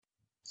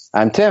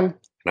I'm Tim,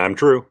 And I'm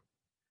Drew.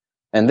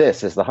 and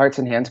this is the Hearts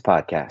and Hands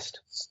Podcast.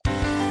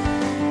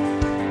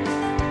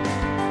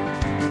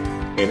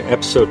 In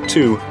episode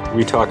 2,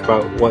 we talk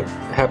about what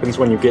happens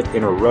when you get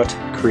in a rut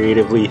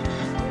creatively,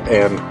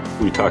 and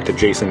we talk to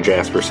Jason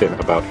Jasperson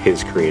about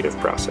his creative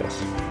process.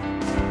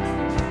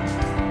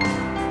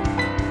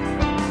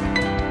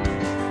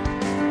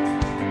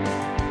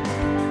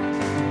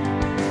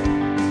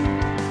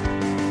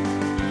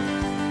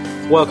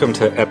 Welcome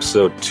to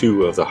episode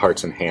 2 of the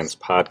Hearts and Hands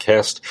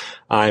Podcast.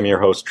 I'm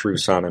your host, Drew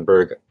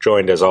Sonnenberg,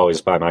 joined as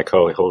always by my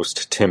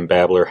co-host, Tim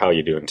Babler. How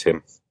you doing,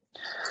 Tim?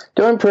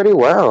 Doing pretty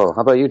well.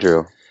 How about you,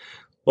 Drew?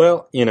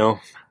 Well,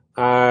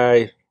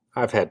 I've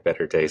had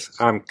better days.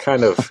 I'm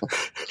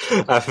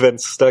I've been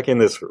stuck in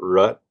this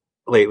rut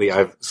lately.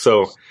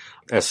 So,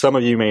 as some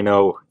of you may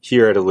know,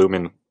 here at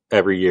Illumin,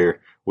 every year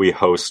we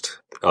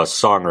host a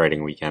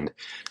songwriting weekend.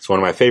 It's one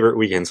of my favorite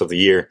weekends of the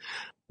year.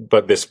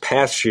 But this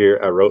past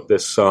year, I wrote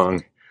this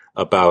song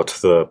about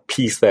the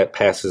peace that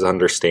passes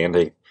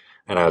understanding,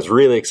 and I was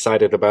really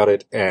excited about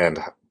it, and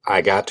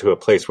I got to a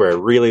place where I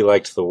really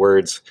liked the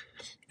words,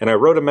 and I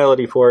wrote a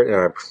melody for it, and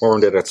I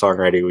performed it at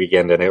Songwriting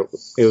Weekend, and it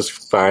was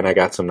fine. I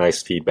got some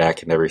nice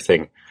feedback and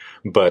everything,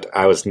 but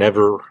I was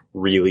never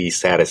really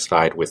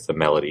satisfied with the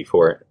melody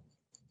for it.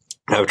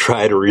 I've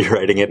tried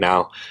rewriting it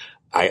now.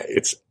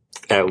 It's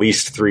at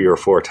least 3 or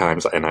 4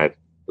 times, and I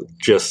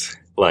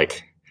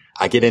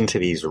get into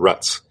these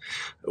ruts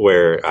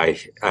where I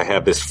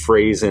have this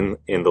phrase in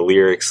the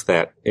lyrics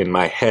that in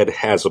my head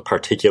has a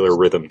particular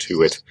rhythm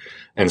to it.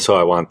 And so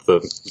I want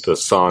the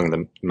song,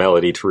 the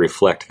melody to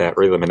reflect that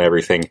rhythm and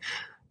everything.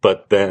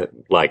 But then,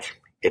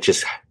 it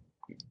just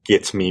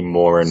gets me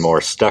more and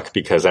more stuck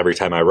because every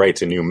time I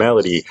write a new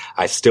melody,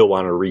 I still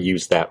want to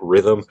reuse that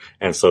rhythm.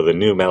 And so the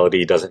new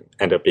melody doesn't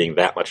end up being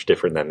that much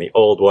different than the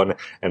old one.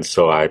 And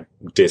so I'm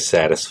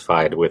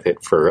dissatisfied with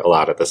it for a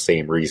lot of the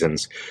same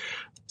reasons.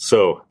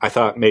 So I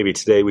thought maybe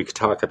today we could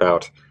talk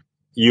about,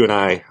 you and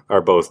I are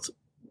both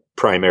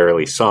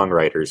primarily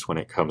songwriters when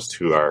it comes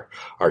to our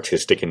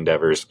artistic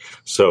endeavors.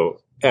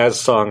 So as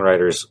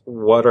songwriters,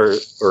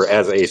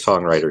 as a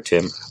songwriter,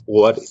 Tim,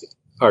 what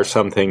are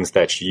some things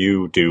that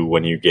you do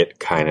when you get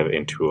kind of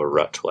into a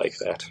rut like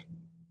that?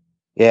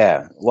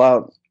 Yeah,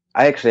 well,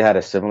 I actually had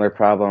a similar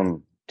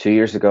problem 2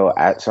 years ago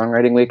at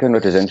Songwriting Weekend,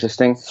 which is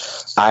interesting.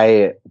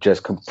 I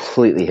just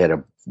completely hit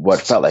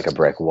what felt like a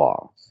brick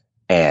wall,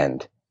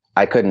 and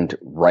I couldn't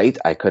write.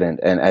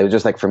 And I was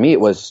just like, for me, it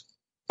was,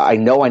 I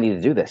know I need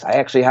to do this. I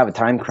actually have a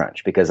time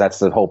crunch because that's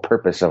the whole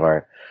purpose of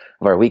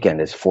our weekend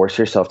is force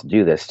yourself to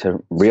do this,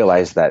 to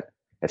realize that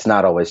it's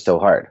not always so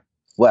hard.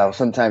 Well,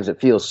 sometimes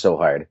it feels so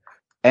hard.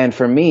 And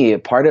for me,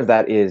 part of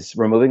that is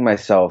removing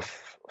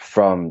myself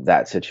from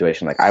that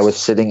situation. Like I was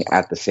sitting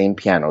at the same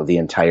piano the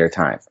entire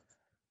time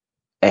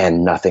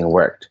and nothing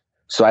worked.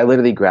 So I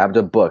literally grabbed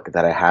a book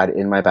that I had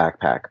in my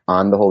backpack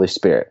on the Holy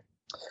Spirit.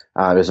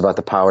 It was about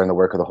the power and the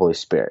work of the Holy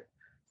Spirit.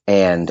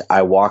 And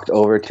I walked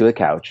over to a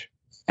couch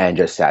and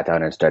just sat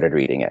down and started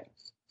reading it.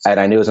 And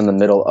I knew it was in the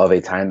middle of a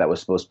time that was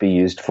supposed to be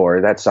used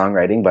for that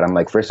songwriting, but I'm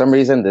like, for some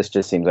reason, this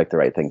just seems like the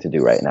right thing to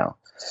do right now.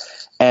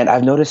 And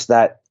I've noticed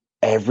that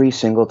every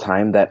single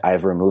time that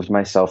I've removed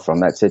myself from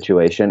that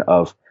situation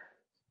of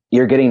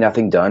you're getting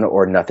nothing done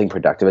or nothing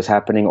productive is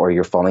happening, or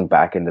you're falling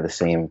back into the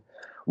same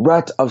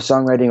rut of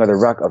songwriting or the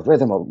rut of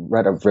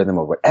rhythm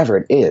or whatever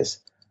it is,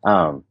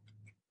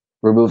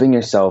 removing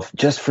yourself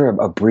just for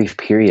a brief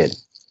period.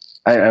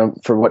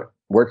 For what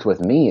worked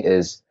with me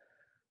is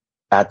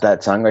at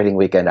that Songwriting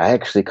Weekend, I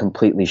actually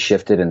completely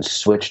shifted and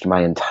switched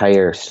my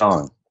entire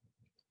song.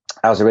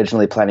 I was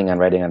originally planning on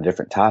writing on a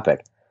different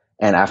topic.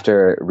 And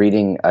after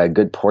reading a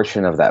good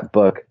portion of that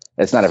book,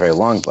 it's not a very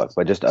long book,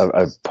 but just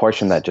a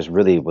portion that just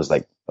really was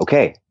like,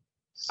 okay,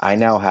 I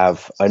now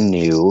have a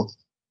new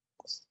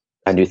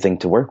thing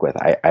to work with.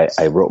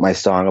 I wrote my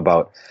song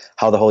about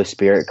how the Holy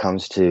Spirit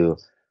comes to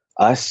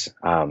us,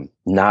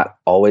 not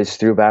always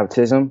through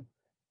baptism,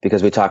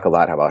 because we talk a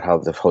lot about how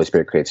the Holy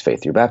Spirit creates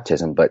faith through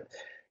baptism, but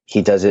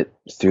he does it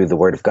through the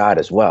Word of God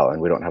as well,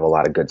 and we don't have a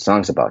lot of good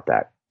songs about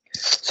that.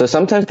 So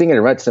sometimes being in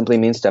a rut simply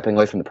means stepping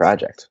away from the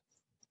project.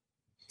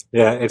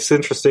 Yeah, it's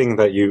interesting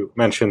that you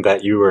mentioned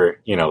that you were,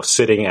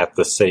 sitting at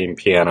the same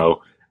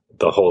piano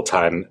the whole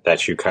time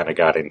that you kind of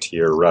got into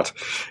your rut.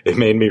 It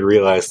made me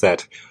realize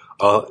that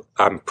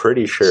I'm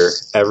pretty sure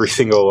every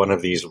single one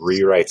of these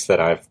rewrites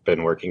that I've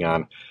been working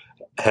on,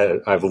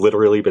 I've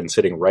literally been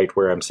sitting right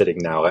where I'm sitting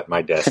now at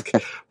my desk,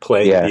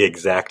 playing the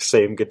exact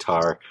same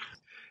guitar.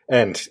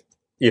 And,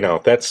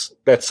 that's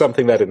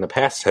something that in the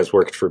past has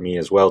worked for me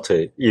as well,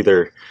 to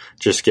either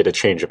just get a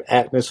change of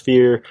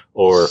atmosphere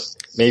or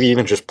maybe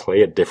even just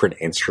play a different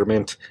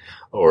instrument,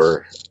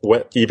 or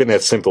even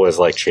as simple as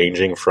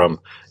changing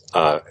from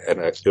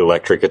an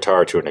electric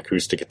guitar to an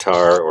acoustic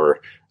guitar, or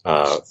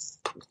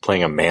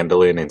playing a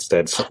mandolin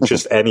instead. So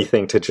just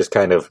anything to just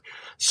kind of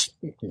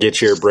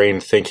get your brain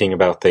thinking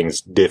about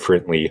things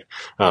differently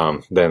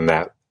than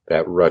that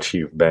rut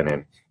you've been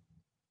in.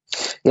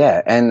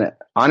 Yeah, and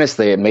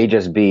honestly, it may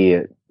just be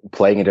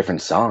playing a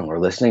different song or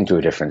listening to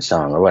a different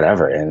song or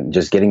whatever, and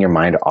just getting your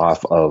mind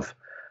off of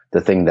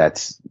the thing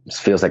that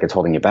feels like it's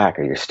holding you back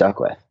or you're stuck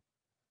with.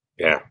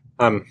 Yeah.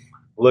 I'm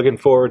looking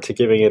forward to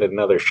giving it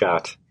another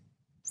shot,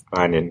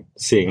 and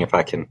seeing if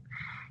I can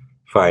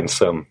find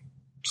some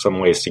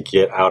ways to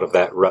get out of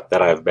that rut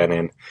that I've been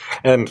in.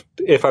 And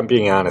if I'm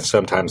being honest,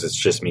 sometimes it's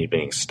just me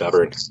being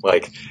stubborn.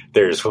 Like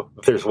there's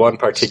one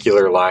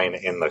particular line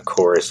in the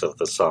chorus of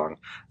the song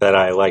that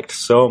I liked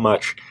so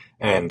much,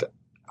 and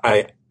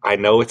I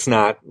know it's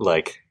not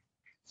like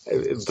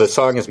the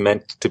song is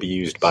meant to be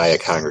used by a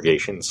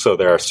congregation, so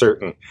there are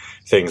certain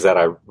things that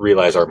I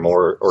realize are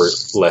more or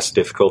less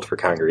difficult for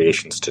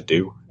congregations to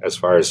do as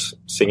far as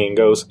singing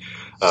goes.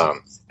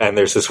 And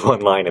there's this one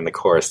line in the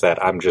chorus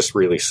that I'm just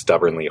really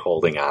stubbornly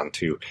holding on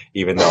to,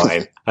 even though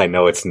I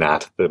know it's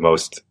not the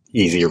most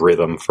easy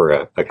rhythm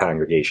for a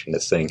congregation to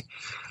sing.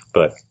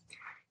 But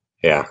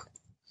yeah,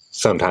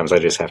 sometimes I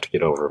just have to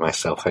get over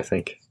myself, I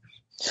think.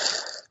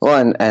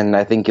 Well, and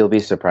I think you'll be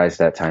surprised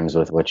at times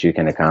with what you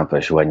can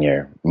accomplish when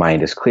your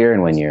mind is clear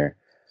and when you're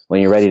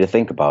ready to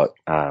think about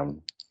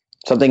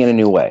something in a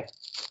new way.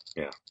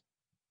 Yeah.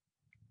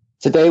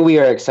 Today we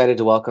are excited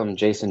to welcome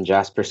Jason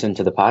Jasperson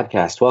to the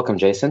podcast. Welcome,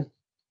 Jason.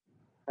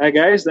 Hi,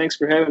 guys. Thanks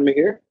for having me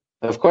here.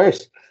 Of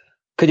course.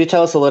 Could you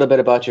tell us a little bit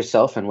about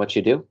yourself and what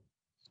you do?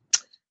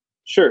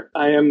 Sure.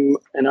 I am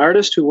an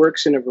artist who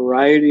works in a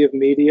variety of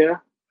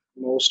media.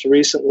 Most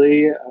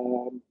recently,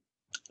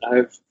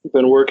 I've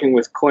been working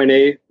with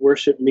Koine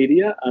Worship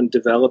Media on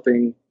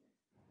developing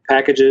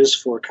packages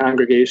for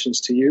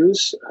congregations to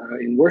use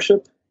in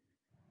worship.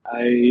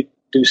 I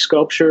do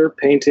sculpture,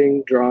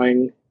 painting,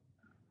 drawing,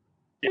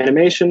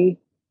 animation,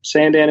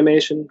 sand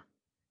animation,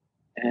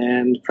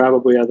 and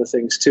probably other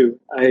things too.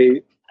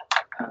 I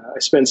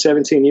spent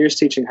 17 years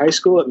teaching high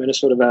school at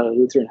Minnesota Valley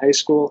Lutheran High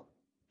School,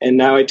 and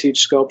now I teach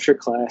sculpture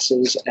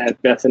classes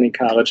at Bethany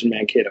College in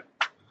Mankato.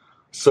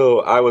 So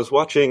I was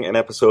watching an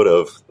episode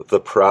of The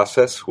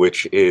Process,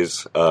 which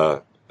is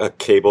a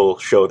cable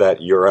show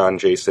that you're on,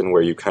 Jason,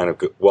 where you kind of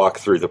walk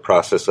through the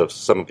process of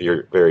some of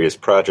your various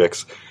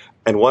projects.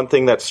 And one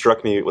thing that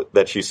struck me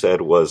that you said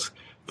was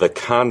the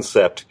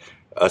concept,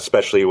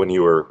 especially when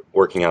you were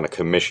working on a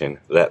commission,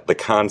 that the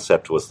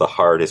concept was the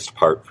hardest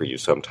part for you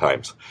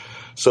sometimes.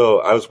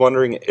 So I was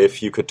wondering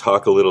if you could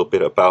talk a little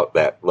bit about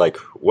that. Like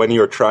when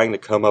you're trying to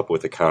come up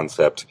with a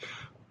concept,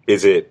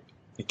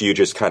 do you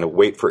just kind of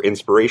wait for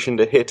inspiration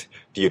to hit?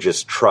 Do you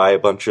just try a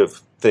bunch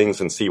of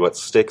things and see what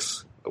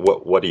sticks?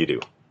 What do you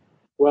do?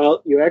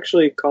 Well, you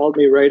actually called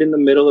me right in the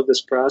middle of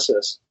this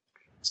process.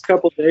 This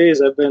couple of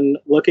days, I've been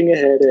looking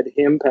ahead at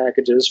hymn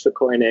packages for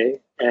Koine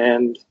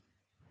and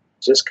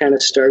just kind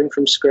of starting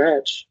from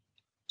scratch.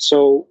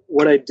 So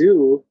what I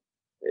do,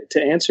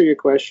 to answer your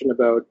question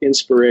about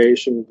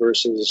inspiration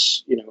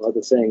versus,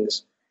 other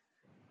things,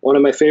 one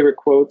of my favorite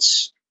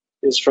quotes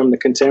is from the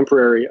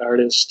contemporary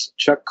artist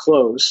Chuck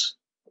Close.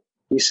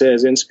 He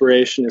says,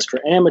 "Inspiration is for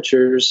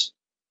amateurs.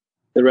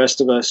 The rest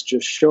of us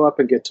just show up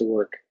and get to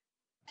work."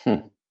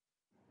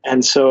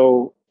 And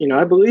so,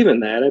 I believe in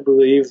that. I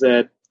believe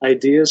that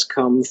ideas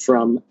come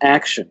from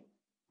action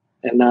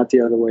and not the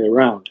other way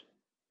around.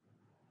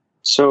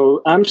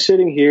 So I'm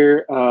sitting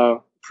here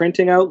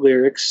printing out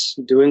lyrics,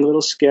 doing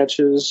little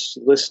sketches,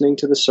 listening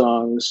to the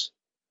songs,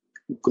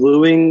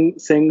 gluing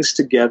things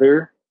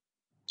together,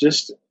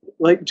 just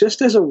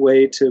as a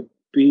way to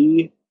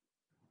be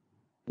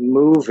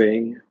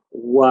moving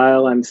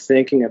while I'm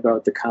thinking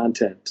about the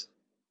content.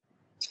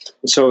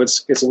 So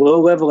it's a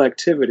low-level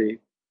activity,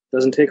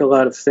 doesn't take a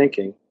lot of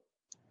thinking,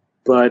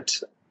 but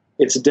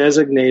it's a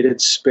designated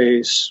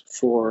space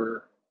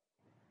for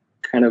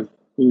kind of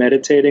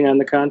meditating on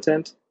the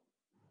content.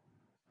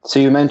 So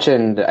you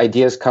mentioned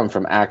ideas come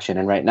from action,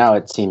 and right now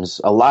it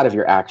seems a lot of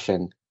your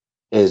action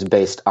is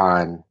based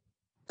on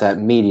that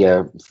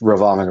media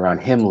revolving around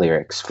hymn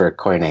lyrics for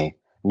Koine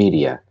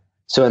Media.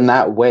 So in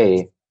that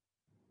way,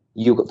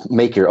 you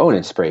make your own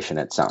inspiration,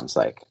 it sounds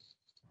like.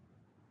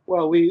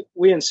 Well, we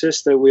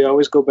insist that we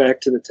always go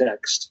back to the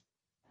text.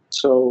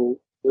 So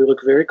we look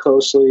very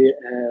closely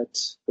at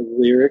the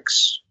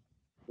lyrics.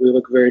 We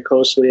look very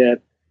closely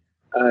at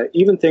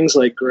even things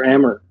like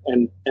grammar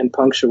and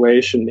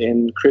punctuation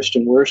in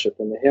Christian worship,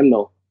 in the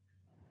hymnal.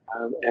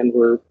 And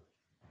we're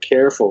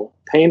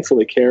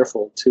painfully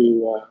careful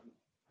to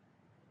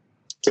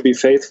be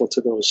faithful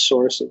to those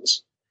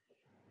sources.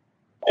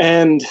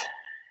 And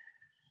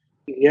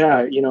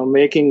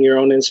making your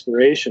own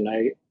inspiration.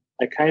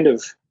 I kind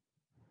of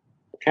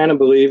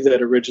believe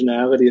that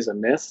originality is a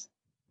myth,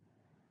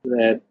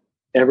 that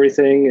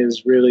everything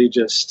is really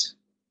just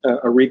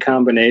a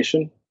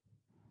recombination.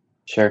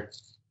 Sure.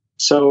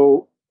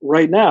 So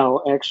right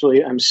now,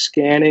 actually, I'm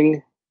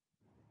scanning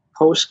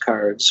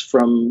postcards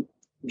from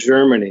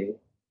Germany,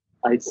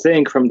 I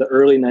think from the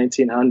early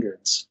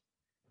 1900s,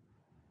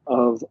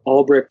 of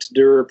Albrecht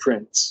Dürer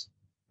prints.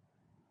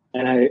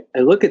 And I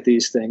look at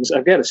these things.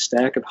 I've got a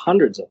stack of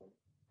hundreds of them.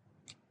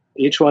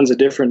 Each one's a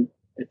different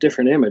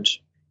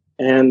image.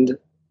 And,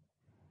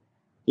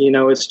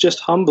 it's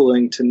just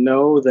humbling to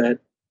know that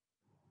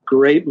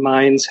great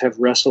minds have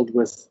wrestled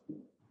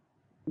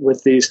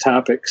with these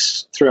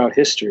topics throughout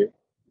history.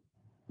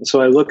 And so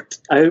I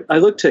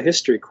looked to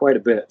history quite a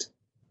bit.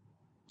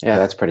 Yeah,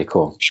 that's pretty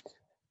cool.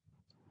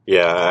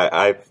 Yeah,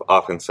 I've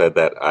often said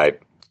that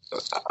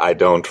I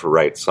don't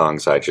write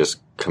songs. I just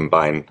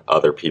combine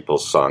other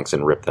people's songs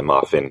and rip them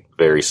off in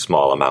very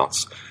small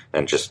amounts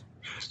and just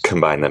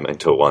combine them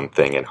into one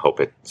thing and hope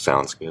it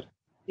sounds good.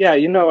 Yeah,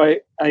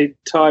 I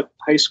taught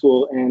high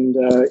school, and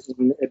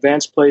in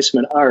advanced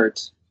placement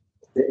art,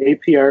 the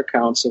APR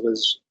Council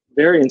is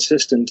very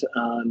insistent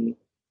on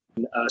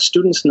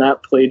students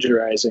not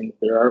plagiarizing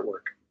their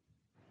artwork.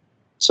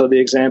 So the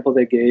example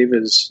they gave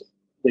is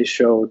they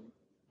showed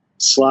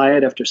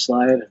slide after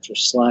slide after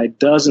slide,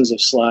 dozens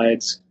of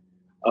slides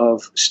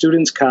of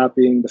students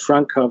copying the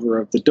front cover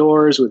of The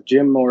Doors with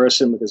Jim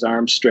Morrison with his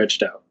arms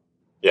stretched out.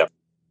 Yeah.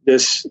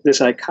 This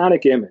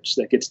iconic image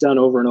that gets done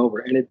over and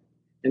over.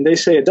 And they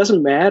say it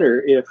doesn't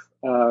matter if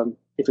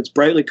it's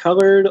brightly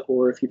colored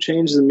or if you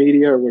change the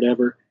media or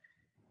whatever,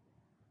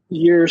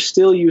 you're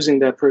still using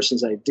that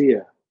person's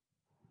idea.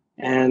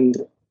 And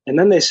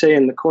then they say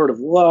in the court of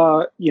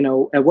law,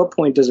 at what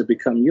point does it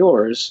become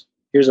yours?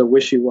 Here's a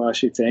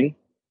wishy-washy thing.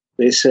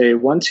 They say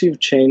once you've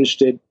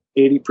changed it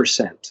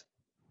 80%.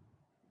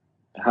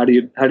 How do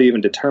you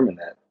even determine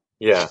that?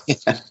 Yeah.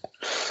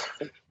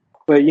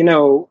 But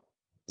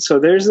so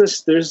there's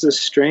this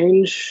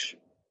strange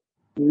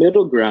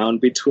middle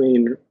ground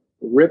between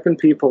ripping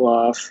people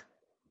off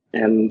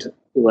and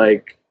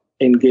like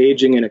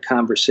engaging in a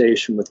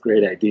conversation with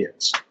great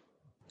ideas.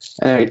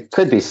 And it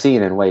could be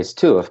seen in ways,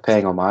 too, of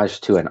paying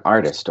homage to an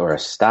artist or a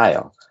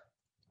style.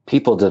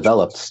 People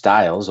developed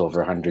styles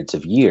over hundreds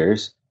of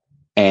years,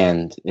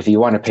 and if you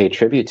want to pay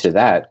tribute to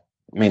that,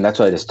 I mean, that's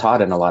what I just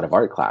taught in a lot of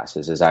art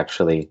classes, is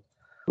actually,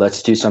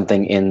 let's do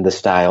something in the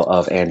style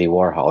of Andy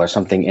Warhol or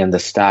something in the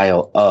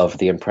style of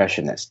the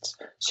Impressionists.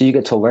 So you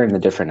get to learn the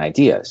different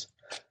ideas.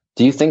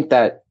 Do you think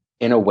that,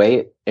 in a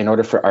way, in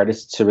order for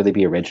artists to really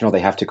be original, they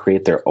have to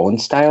create their own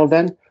style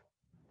then?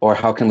 Or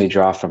how can we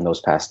draw from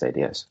those past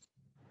ideas?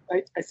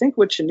 I think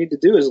what you need to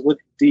do is look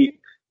deep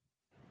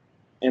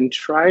and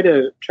try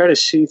to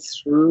see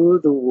through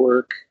the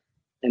work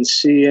and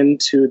see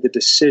into the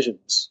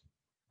decisions.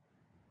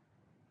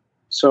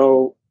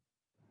 So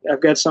I've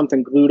got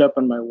something glued up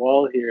on my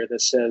wall here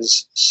that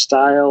says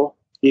style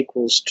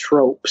equals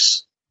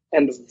tropes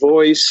and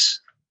voice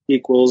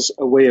equals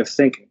a way of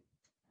thinking.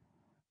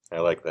 I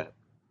like that.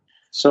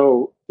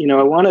 So,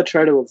 I want to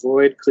try to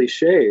avoid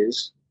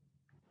cliches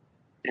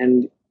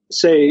and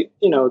say,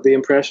 the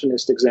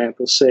Impressionist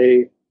example,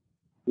 say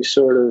you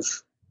sort of,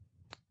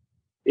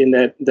 in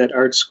that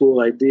art school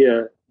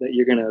idea that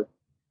you're going to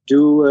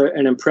do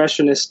an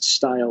Impressionist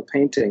style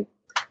painting.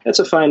 That's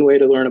a fine way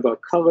to learn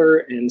about color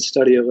and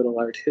study a little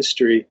art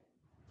history.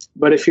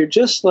 But if you're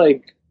just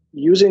like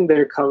using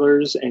their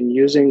colors and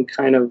using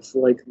kind of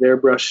like their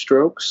brush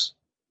strokes,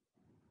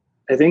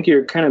 I think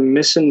you're kind of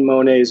missing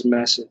Monet's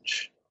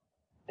message.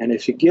 And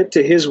if you get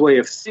to his way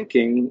of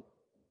thinking,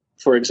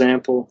 for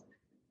example,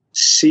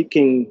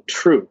 seeking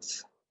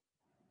truth,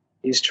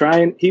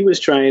 he was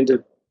trying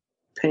to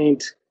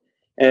paint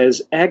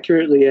as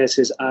accurately as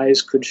his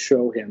eyes could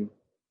show him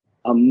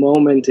a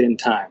moment in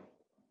time.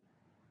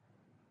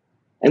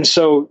 And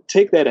so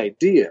take that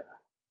idea.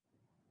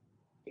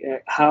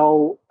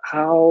 How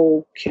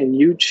can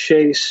you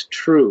chase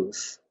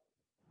truth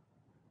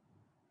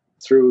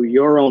through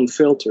your own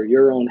filter,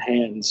 your own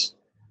hands?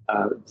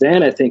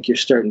 Then I think you're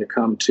starting to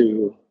come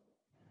to,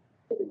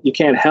 you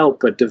can't help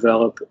but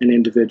develop an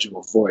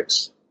individual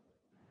voice.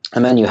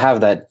 And then you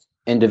have that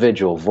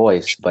individual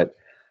voice, but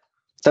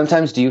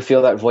sometimes do you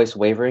feel that voice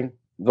wavering?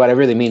 What I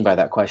really mean by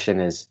that question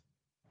is,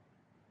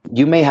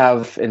 you may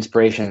have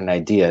inspiration and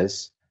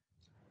ideas,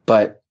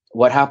 but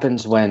what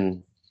happens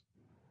when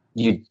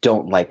you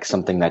don't like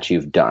something that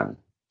you've done?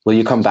 Will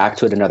you come back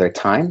to it another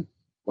time,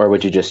 or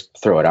would you just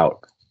throw it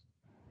out?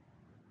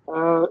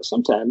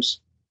 Sometimes,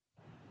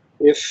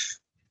 if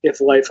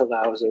life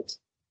allows it.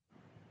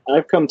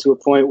 I've come to a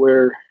point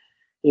where,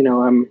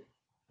 I'm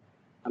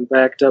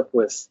backed up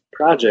with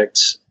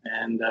projects,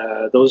 and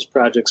those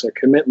projects are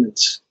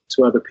commitments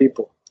to other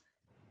people,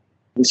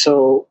 and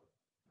so,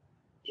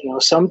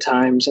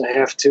 sometimes I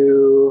have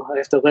to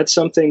let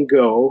something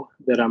go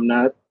that I'm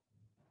not.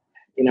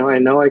 I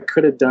know I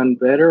could have done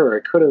better, or I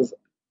could have.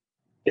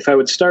 If I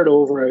would start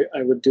over,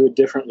 I would do it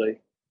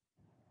differently.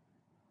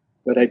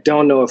 But I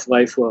don't know if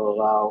life will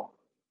allow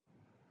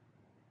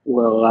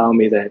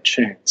me that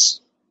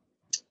chance.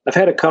 I've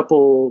had a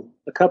couple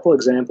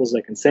examples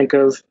I can think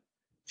of.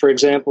 For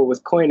example,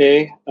 with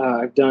Koine,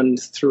 I've done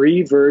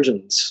 3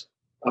 versions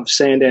of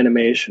Sand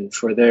Animation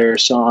for their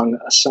song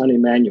 "A Son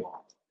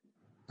Emmanuel."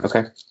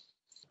 Okay.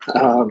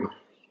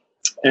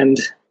 And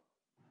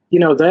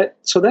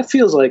that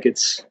feels like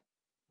it's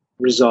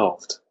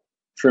resolved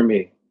for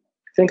me.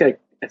 I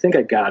think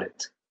I got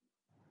it.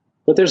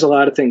 But there's a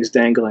lot of things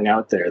dangling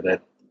out there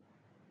that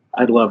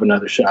I'd love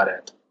another shot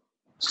at.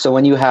 So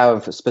when you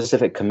have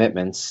specific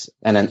commitments,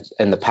 and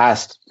in the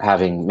past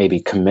having maybe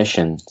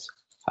commissioned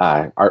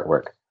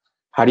artwork,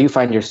 how do you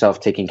find yourself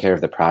taking care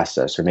of the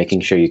process or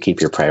making sure you keep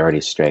your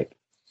priorities straight?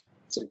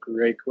 It's a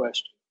great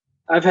question.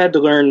 I've had to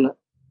learn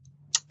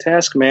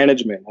task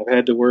management. I've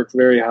had to work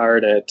very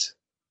hard at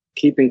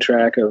keeping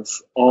track of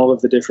all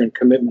of the different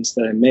commitments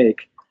that I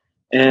make.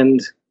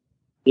 And,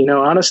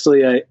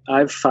 honestly,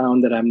 I've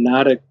found that I'm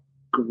not a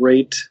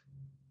great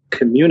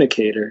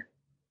communicator,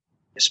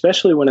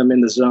 especially when I'm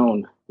in the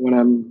zone, when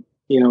I'm,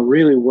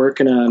 really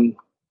working on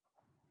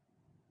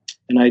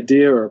an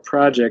idea or a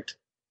project.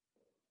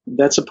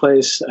 That's a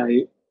place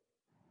I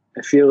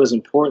feel is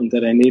important,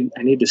 that I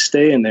need to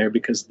stay in there,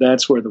 because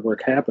that's where the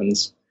work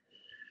happens.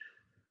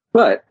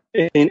 But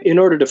in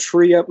order to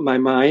free up my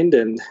mind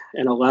and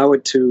allow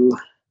it to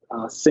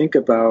think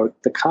about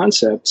the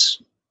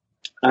concepts,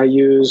 I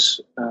use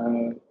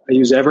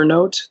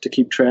Evernote to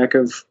keep track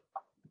of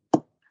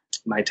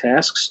my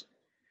tasks,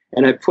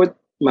 and I put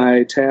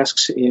my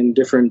tasks in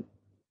different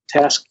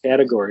task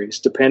categories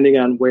depending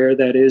on where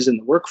that is in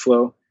the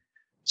workflow.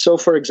 So,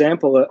 for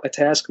example, a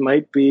task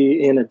might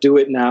be in a do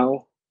it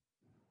now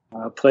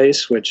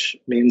place, which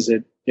means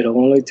that it'll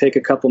only take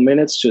a couple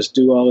minutes, just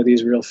do all of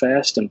these real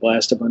fast and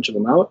blast a bunch of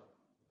them out.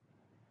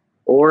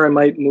 Or I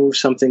might move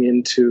something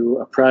into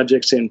a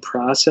projects in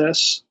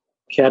process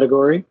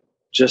category,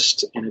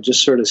 and it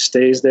just sort of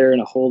stays there in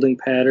a holding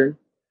pattern.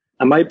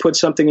 I might put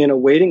something in a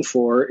waiting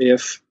for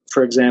if,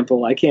 for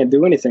example, I can't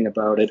do anything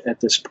about it at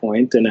this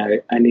point and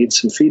I need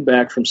some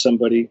feedback from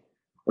somebody,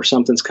 or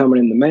something's coming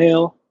in the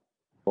mail,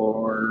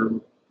 or,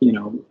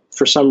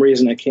 for some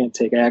reason I can't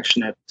take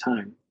action at the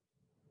time.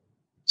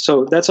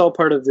 So that's all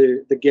part of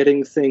the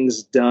getting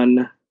things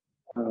done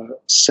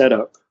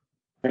setup.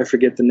 I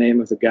forget the name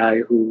of the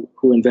guy who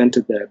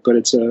invented that, but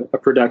it's a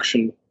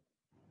production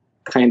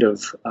kind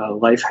of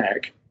life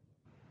hack.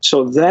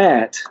 So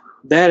that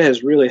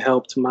has really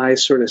helped my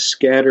sort of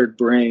scattered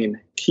brain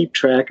keep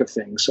track of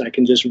things. I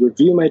can just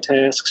review my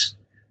tasks,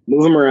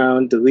 move them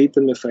around, delete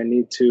them if I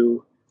need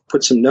to,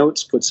 put some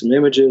notes, put some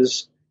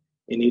images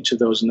in each of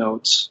those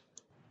notes.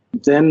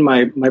 Then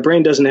my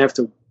brain doesn't have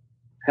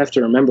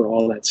to remember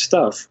all that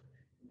stuff.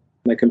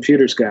 My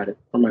computer's got it,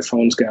 or my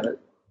phone's got it.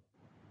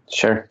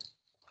 Sure.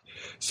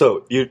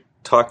 So you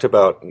talked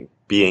about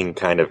being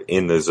kind of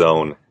in the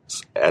zone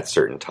at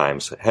certain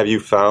times. Have you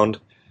found,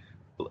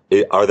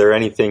 are there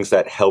any things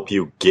that help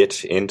you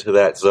get into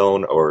that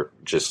zone, or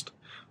just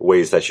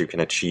ways that you can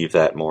achieve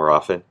that more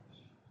often?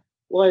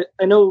 Well,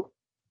 I know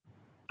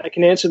I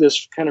can answer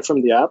this kind of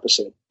from the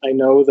opposite. I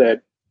know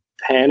that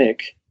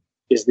panic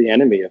is the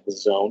enemy of the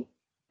zone.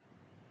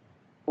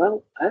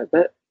 Well,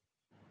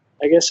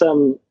 I guess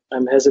I'm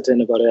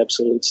hesitant about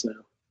absolutes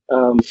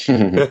now.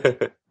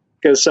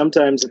 Because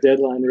sometimes the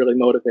deadline really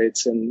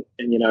motivates and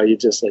you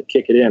just like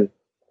kick it in.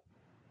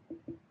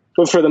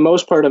 But for the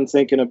most part, I'm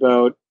thinking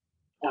about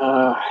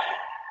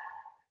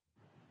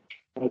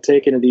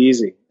taking it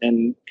easy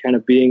and kind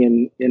of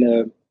being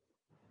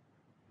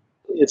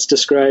it's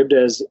described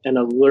as an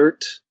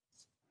alert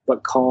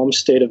but calm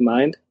state of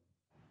mind,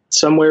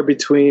 somewhere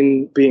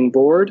between being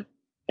bored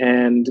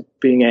and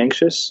being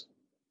anxious.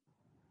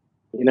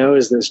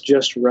 Is this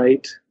just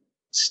right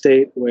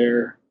state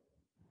where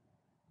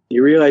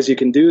you realize you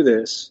can do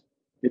this?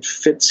 It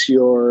fits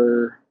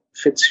your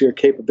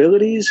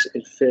capabilities.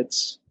 It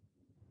fits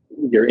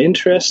your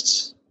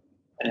interests.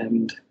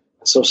 And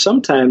so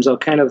sometimes I'll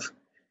kind of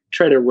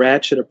try to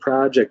ratchet a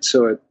project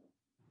so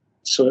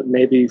it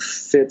maybe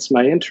fits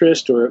my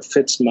interest, or it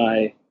fits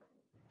my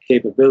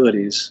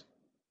capabilities.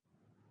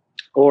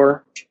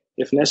 Or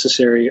if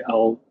necessary,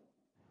 I'll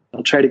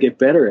try to get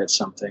better at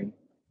something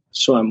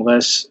so I'm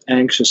less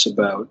anxious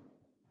about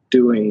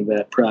doing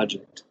that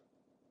project.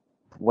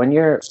 When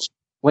you're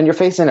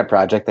facing a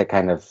project that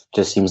kind of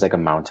just seems like a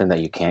mountain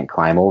that you can't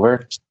climb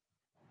over,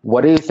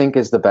 what do you think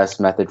is the best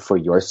method for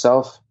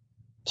yourself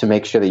to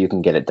make sure that you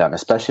can get it done,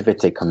 especially if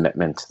it's a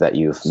commitment that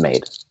you've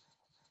made?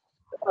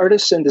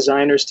 Artists and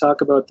designers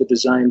talk about the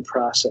design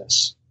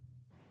process.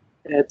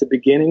 At the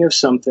beginning of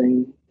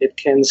something, it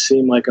can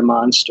seem like a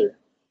monster.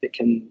 It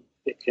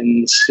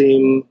can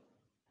seem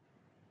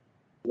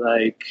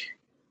like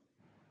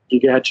you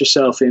got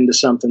yourself into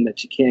something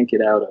that you can't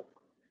get out of.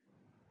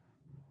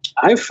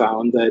 I've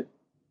found that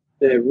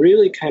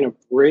really kind of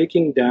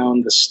breaking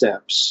down the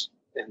steps,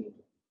 and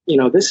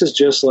this is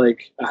just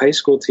like a high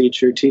school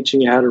teacher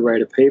teaching you how to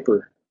write a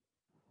paper.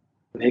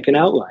 Make an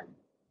outline.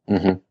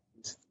 Mm-hmm.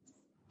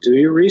 Do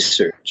your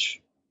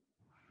research.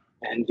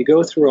 And you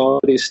go through all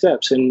these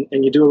steps, and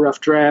you do a rough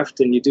draft,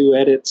 and you do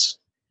edits,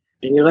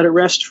 and you let it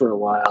rest for a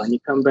while, and you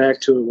come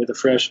back to it with a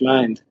fresh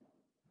mind.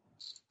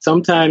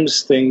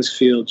 Sometimes things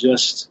feel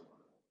just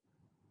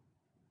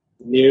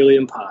nearly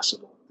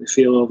impossible. They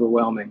feel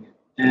overwhelming.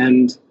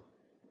 And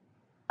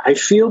I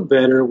feel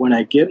better when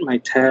I get my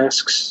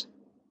tasks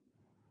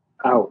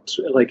out,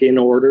 like in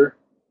order,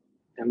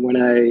 and when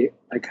I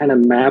kind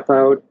of map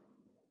out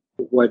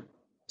what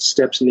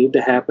steps need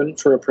to happen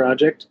for a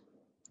project.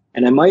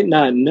 And I might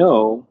not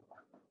know,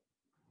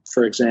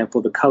 for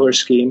example, the color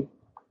scheme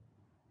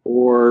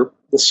or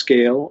the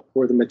scale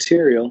or the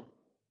material,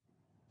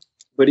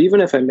 but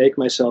even if I make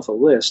myself a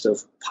list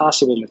of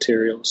possible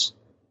materials,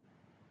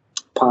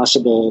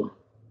 possible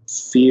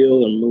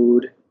feel and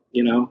mood,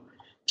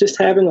 just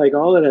having like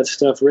all of that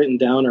stuff written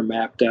down or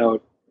mapped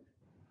out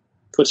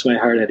puts my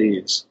heart at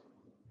ease.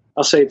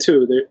 I'll say,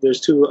 too,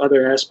 there's two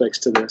other aspects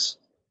to this.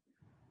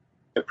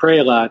 I pray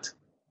a lot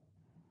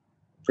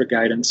for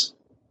guidance.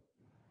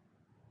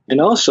 And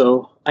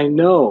also, I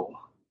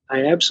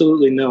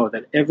absolutely know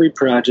that every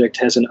project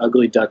has an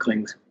ugly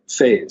duckling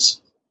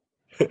phase.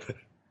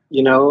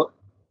 You know,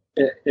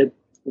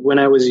 when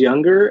I was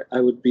younger, I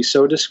would be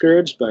so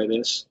discouraged by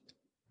this.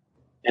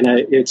 And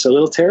it's a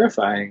little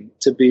terrifying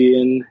to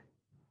be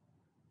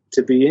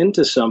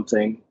into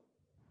something,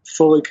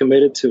 fully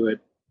committed to it,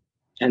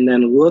 and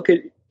then look at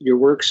your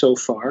work so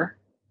far,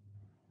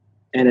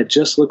 and it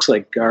just looks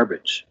like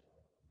garbage.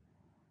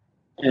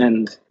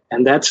 And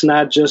that's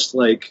not just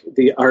like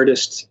the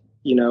artist,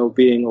 you know,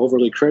 being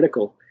overly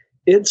critical.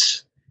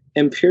 It's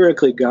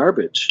empirically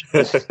garbage.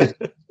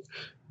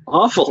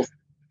 Awful.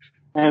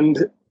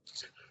 And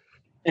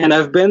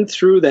I've been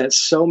through that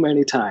so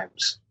many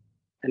times,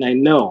 and I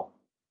know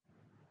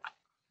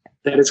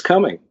that it's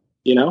coming,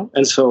 you know?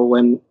 And so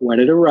when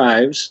it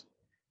arrives,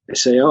 I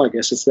say, oh, I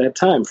guess it's that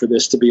time for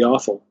this to be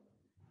awful.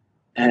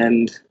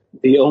 And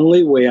the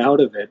only way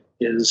out of it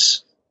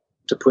is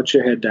to put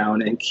your head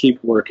down and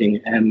keep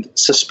working and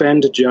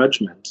suspend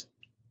judgment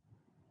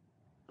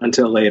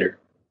until later.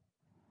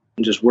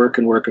 And just work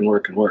and work and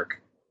work and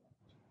work.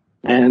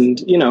 And,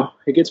 you know,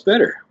 it gets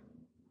better.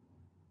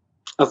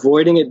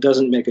 Avoiding it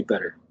doesn't make it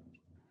better.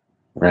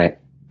 Right.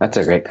 That's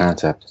a great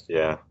concept.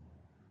 Yeah.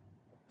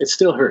 It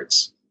still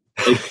hurts.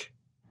 Like,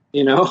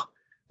 you know,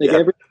 like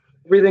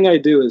everything I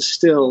do is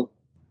still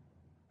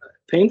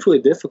painfully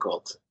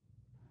difficult.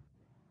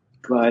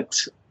 But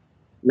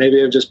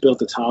maybe I've just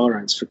built a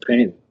tolerance for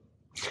pain.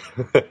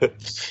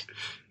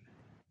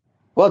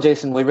 Well,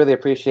 Jason, we really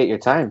appreciate your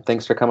time.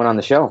 Thanks for coming on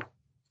the show.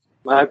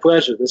 My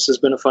pleasure. This has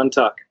been a fun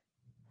talk.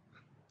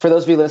 For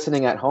those of you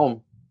listening at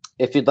home,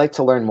 if you'd like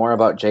to learn more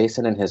about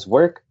Jason and his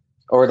work,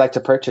 or would like to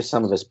purchase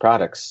some of his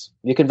products,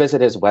 you can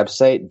visit his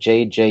website,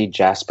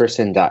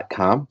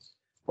 jjjasperson.com,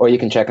 or you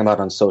can check him out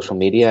on social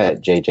media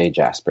at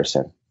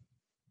jjjasperson.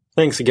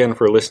 Thanks again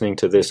for listening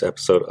to this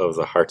episode of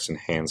the Hearts and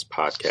Hands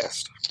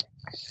podcast.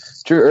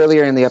 Drew,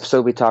 earlier in the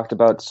episode, we talked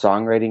about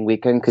Songwriting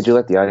Weekend. Could you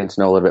let the audience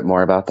know a little bit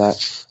more about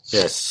that?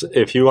 Yes.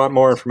 If you want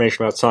more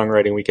information about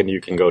Songwriting Weekend,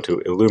 you can go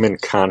to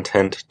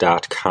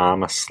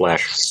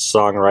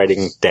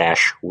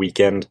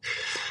illumincontent.com/songwriting-weekend.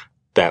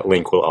 That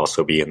link will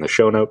also be in the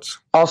show notes.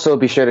 Also,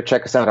 be sure to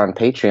check us out on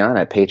Patreon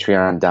at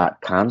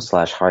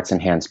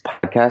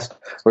patreon.com/heartsandhandspodcast.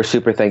 We're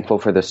super thankful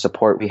for the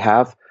support we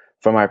have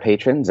from our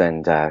patrons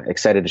and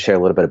excited to share a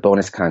little bit of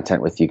bonus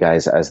content with you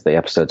guys as the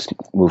episodes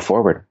move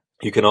forward.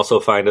 You can also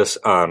find us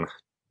on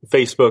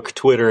Facebook,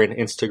 Twitter, and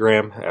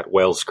Instagram at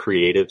Wells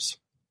Creatives.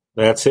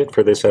 That's it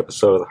for this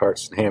episode of the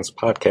Hearts and Hands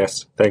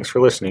podcast. Thanks for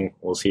listening.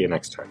 We'll see you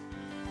next time.